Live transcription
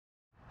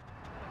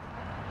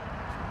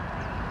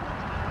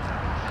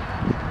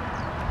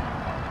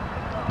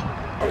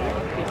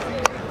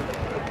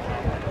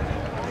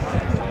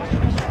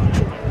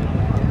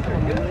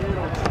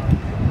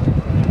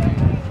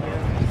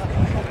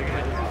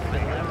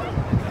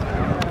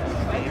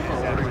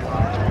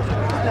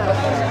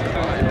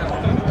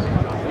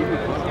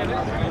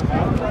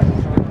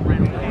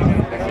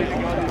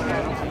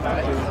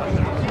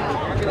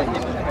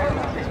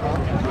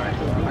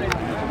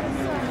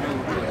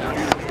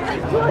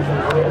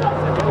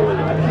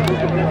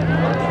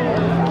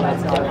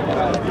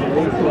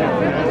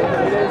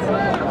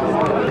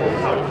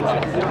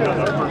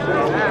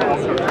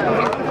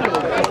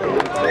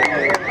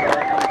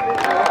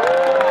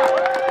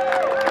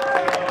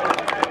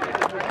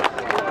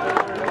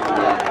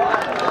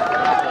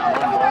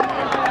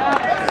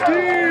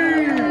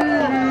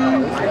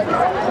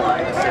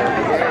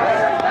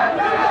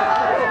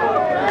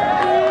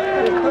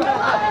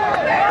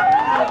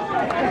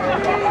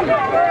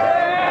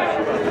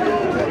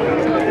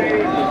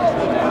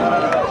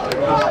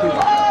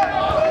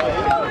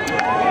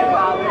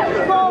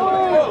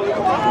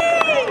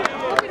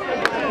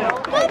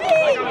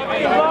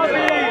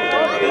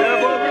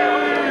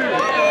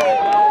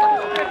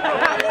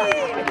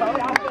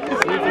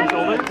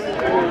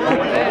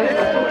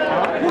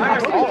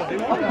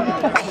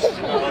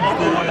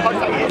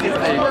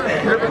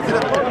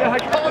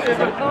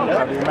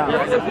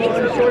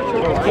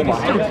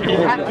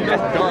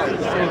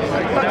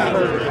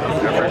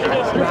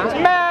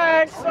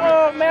Max!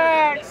 Oh,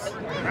 Max!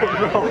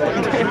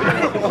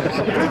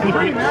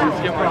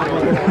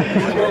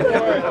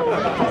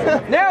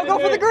 Now go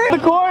for the green! The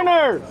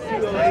corner!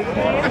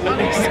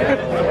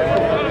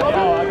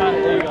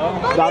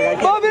 Bobby!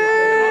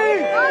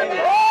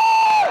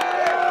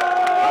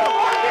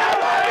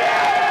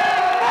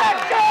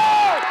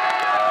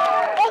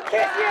 I'll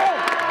kiss you!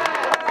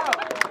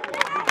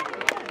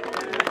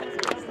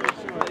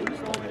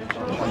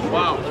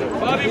 Wow.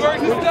 Bobby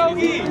versus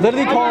Stogie.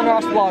 Literally calling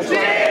off vlogs. Steve!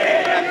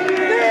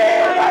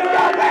 Let's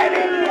go,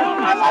 baby!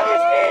 I love you,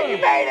 Steve! You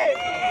made it!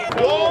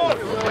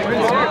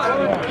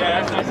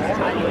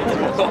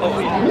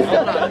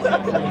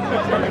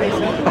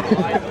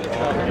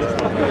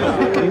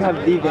 You have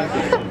vegan.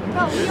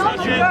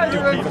 You guys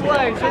are red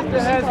flags, just a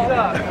heads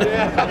up.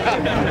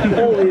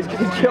 Holy, he's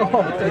gonna kill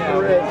him. Take the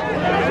risk.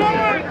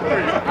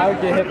 I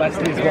would get hit by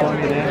Steve's blowing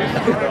me down.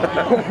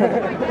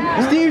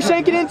 Steve,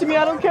 shake it into me,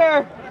 I don't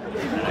care.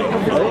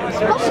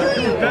 I'll show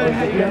you.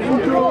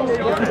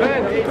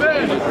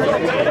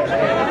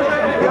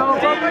 Yo,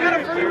 bro, I got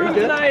a free room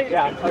tonight.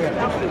 Yeah, okay.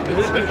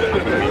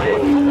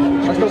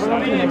 Let's go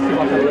next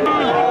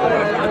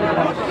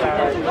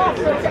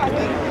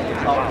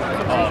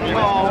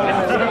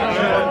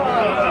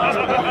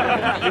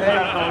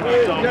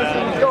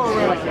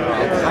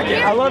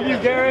I love you,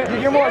 Garrett.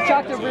 You're more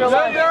attractive in real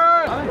life.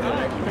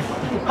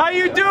 How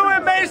you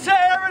doing, Mesa,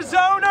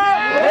 Arizona?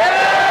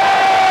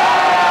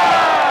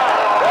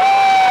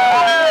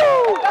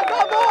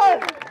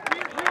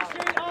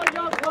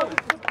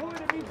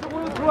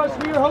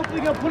 We are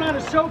hopefully going to put on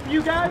a show for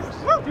you guys,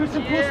 do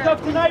some cool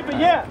stuff tonight, but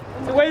yeah,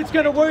 the way it's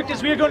going to work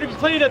is we are going to be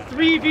playing a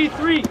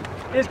 3v3.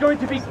 It's going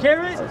to be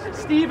Garrett,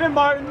 Steve, and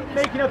Martin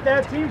making up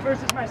that team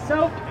versus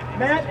myself,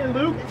 Matt, and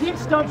Luke. Team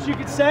stumps, you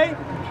could say,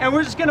 and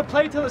we're just going to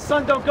play till the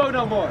sun don't go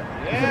no more.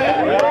 Yeah!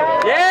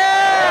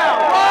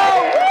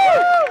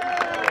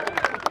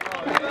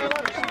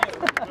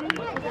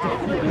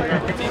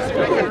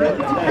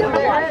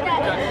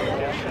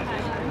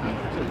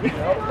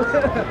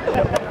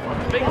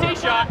 Big tee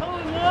shot.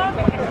 Not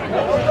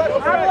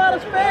a lot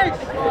of space.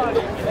 All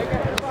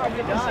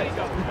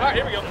right,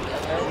 here we go.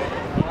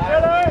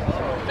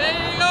 Big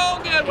old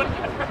good one.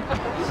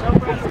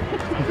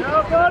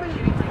 Yeah, buddy.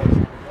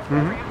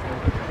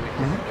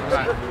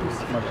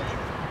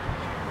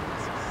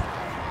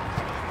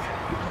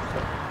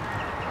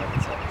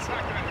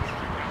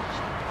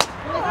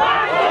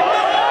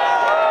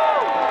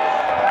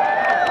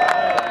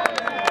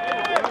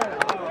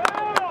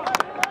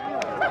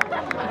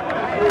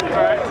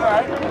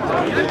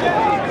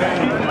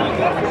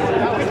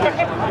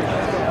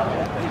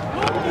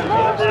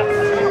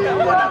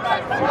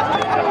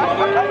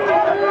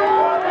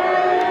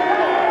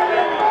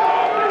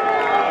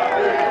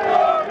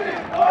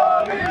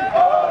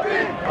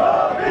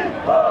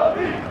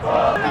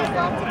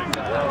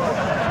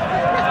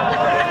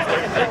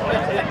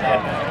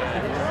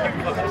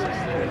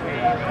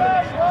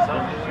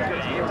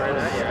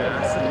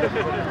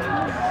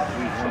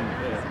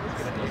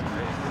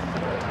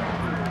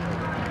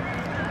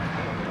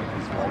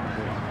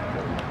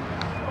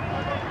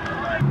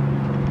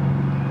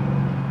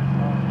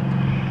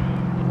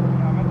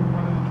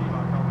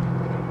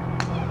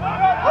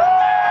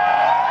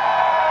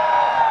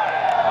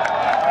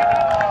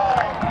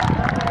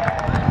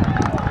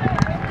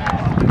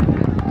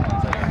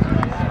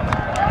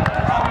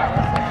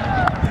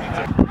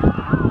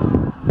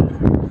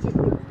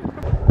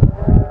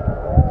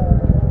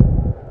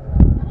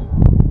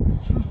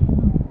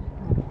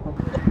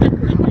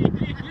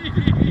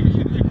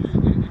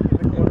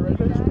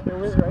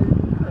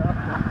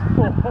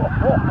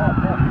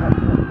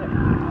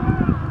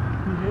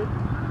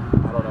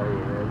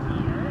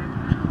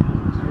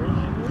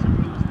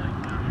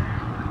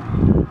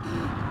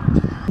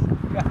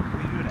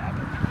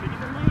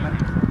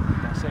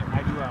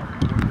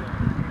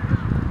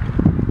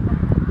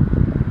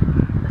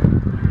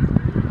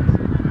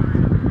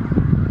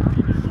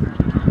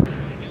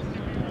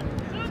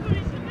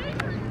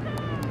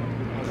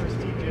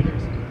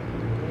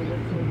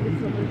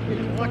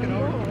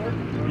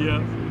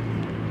 Yeah.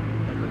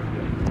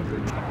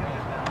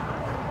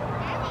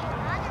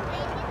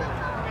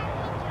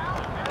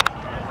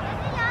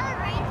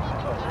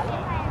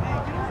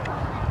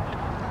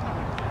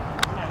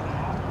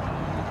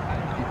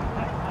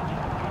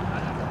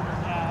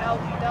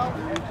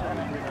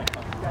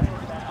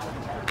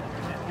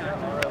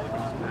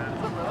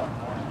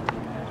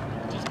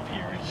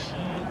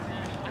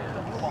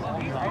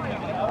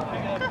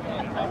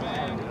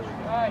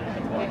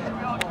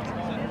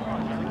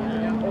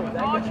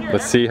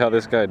 Let's see how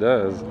this guy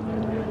does.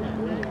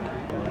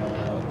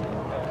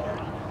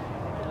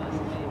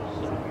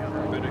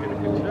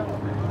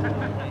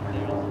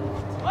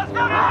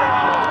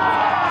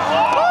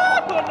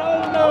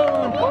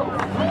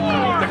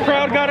 The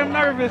crowd got him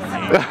nervous. The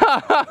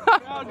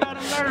crowd got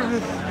him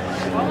nervous.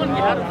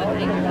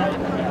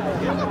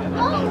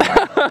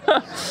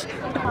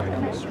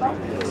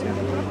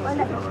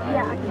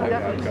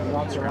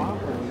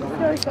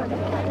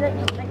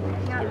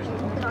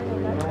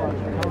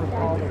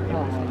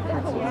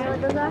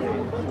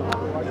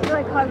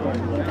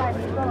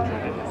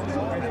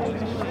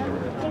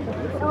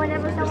 So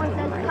whenever someone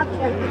says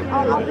cupcake,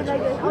 I'll be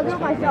like this. I'll do it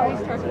myself.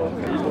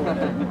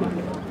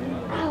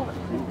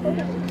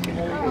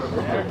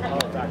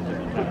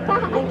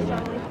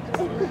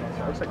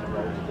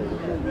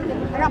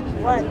 I got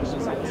blood.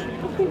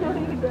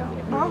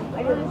 Huh?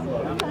 I didn't see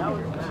it.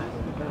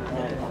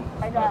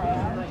 I got it.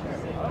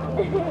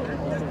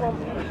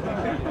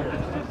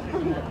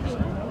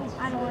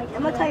 I don't like it.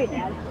 I'm gonna tell your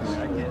dad.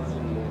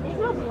 There's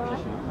no blood.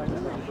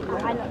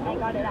 I know, I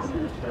got it out.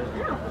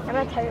 I'm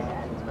gonna tell your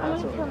dad.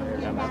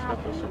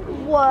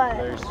 What?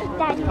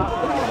 Daddy.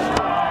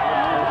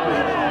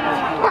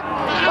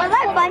 Was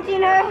I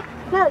punching her?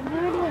 No, you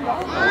were doing that.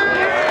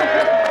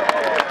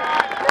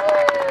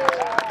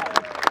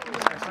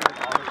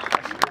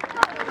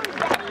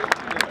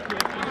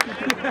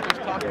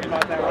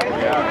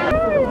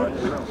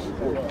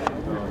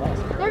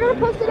 They're gonna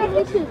post it on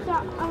YouTube, so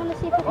I wanna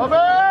see if I can.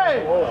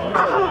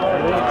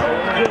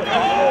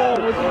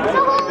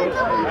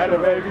 Had a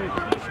baby.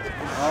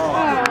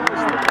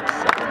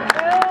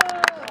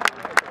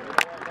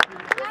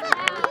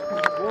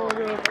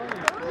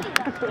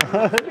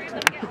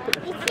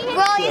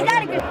 Well, he's got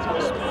a good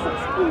 69.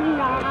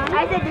 I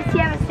said, does he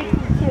have a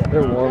 62?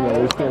 They're warm though,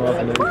 they're still up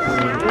and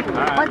everything.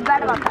 What's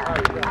bad about that?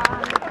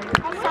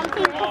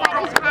 Something,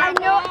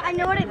 I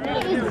know what it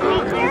means.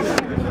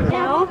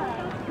 No.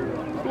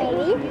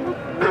 Maybe.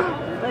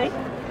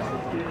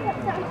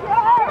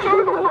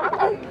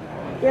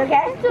 You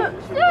okay?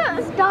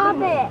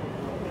 Stop it.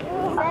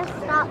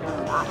 Stop.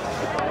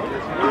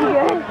 You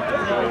good?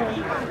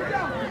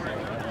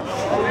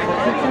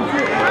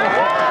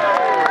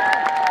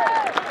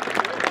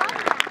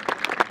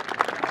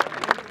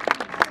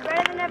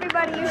 Better than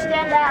everybody, you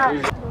stand out.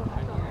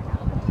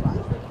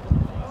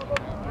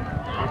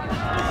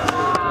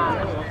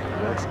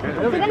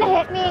 Is he gonna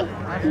hit me?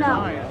 No.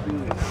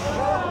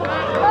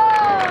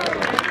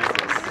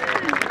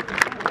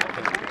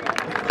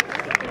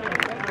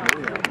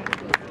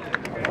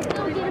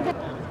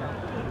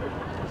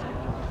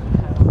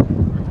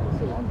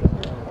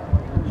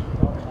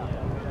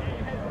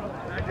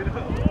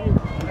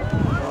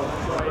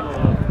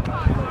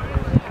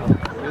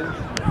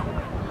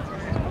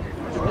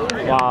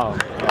 Wow.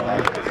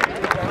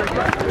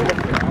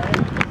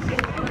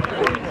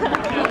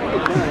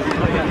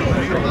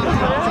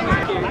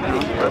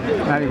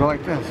 Now you go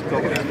like this. Go.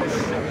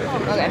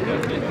 Okay.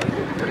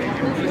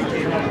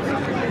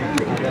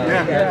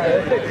 Yeah.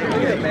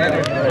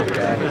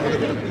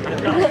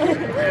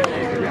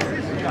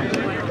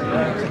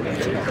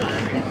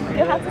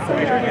 You'll have to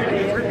say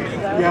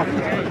Yeah.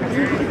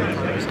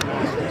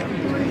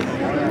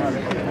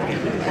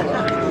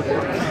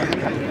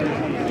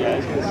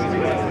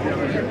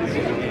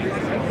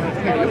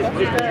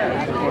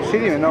 Well, she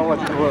didn't even know what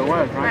it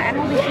was, right?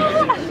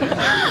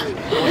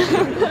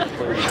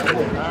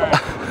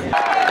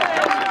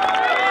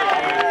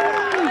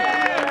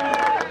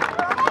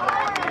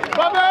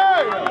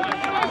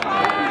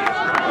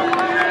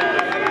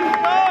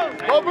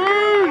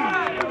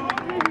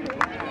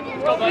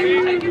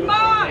 Take your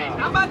mind.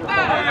 How about that?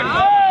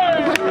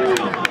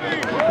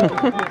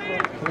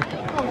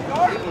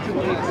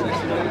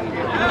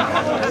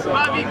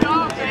 Bobby, go,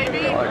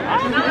 baby.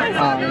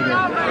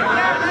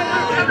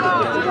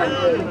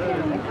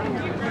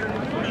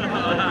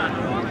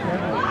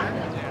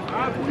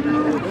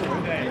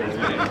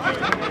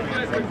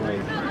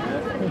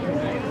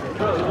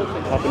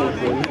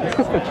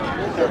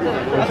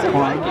 That's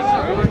fine.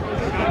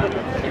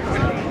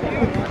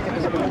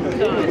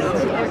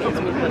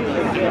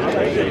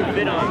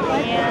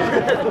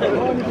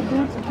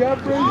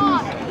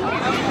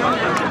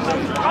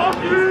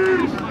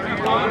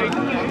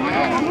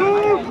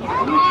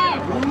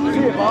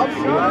 See it, Bob.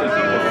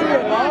 See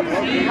it, Bob.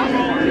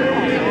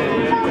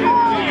 Come on.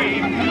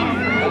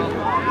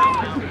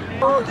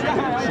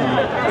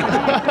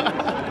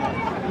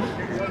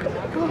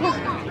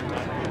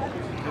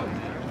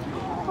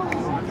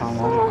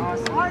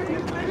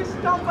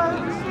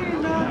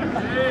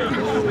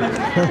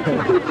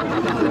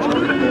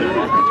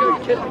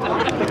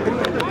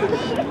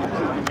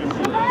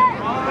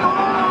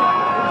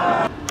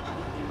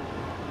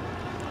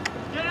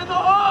 Get in the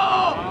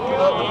hole!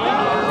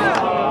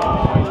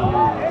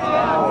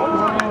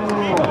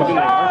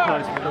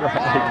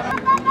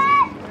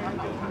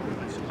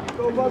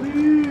 I'm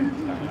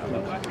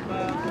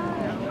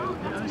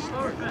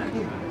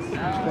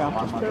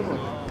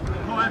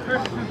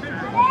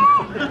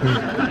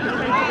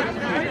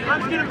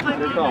gonna play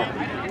the call.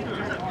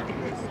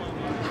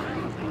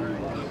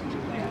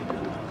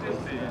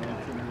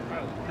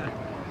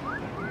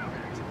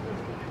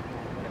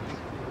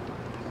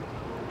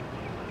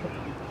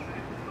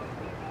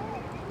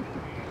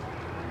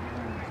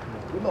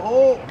 In the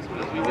hole.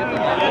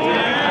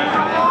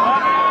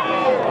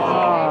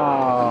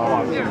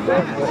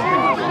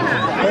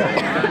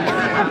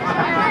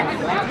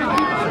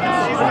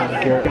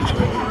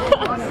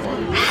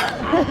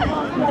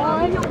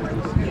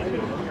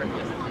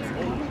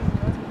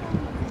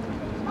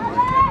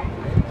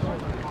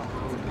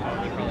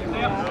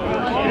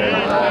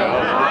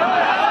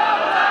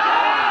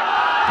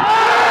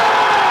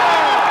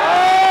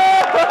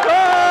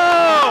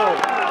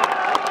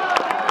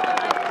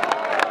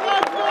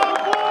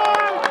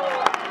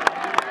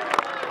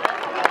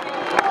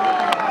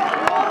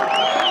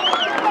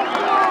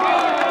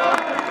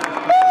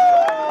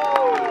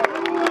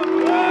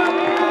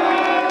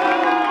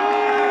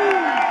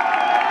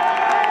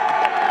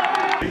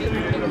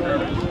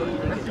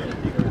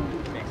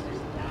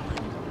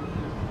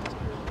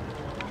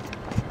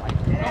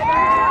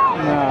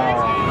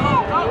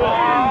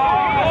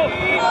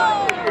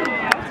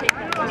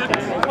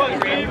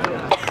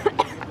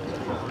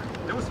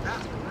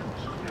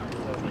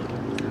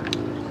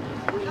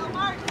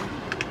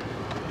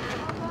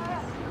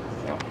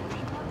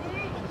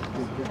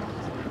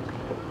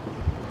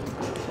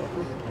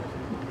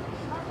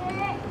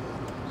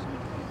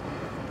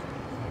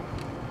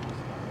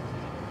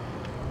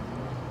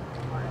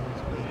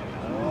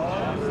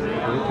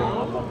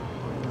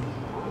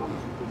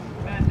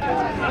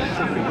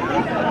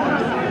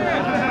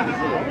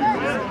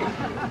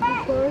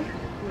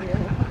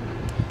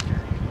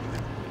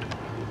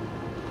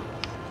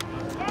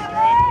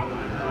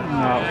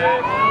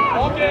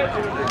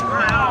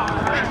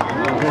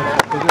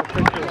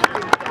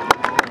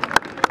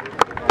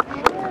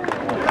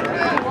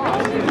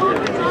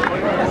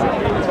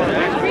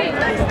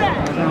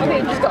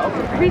 Okay, just go.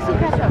 Reese will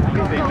catch up.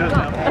 Go, go.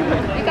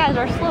 You guys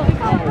are slow.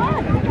 Come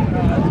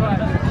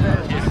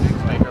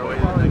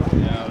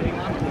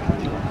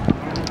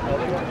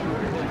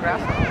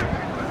on.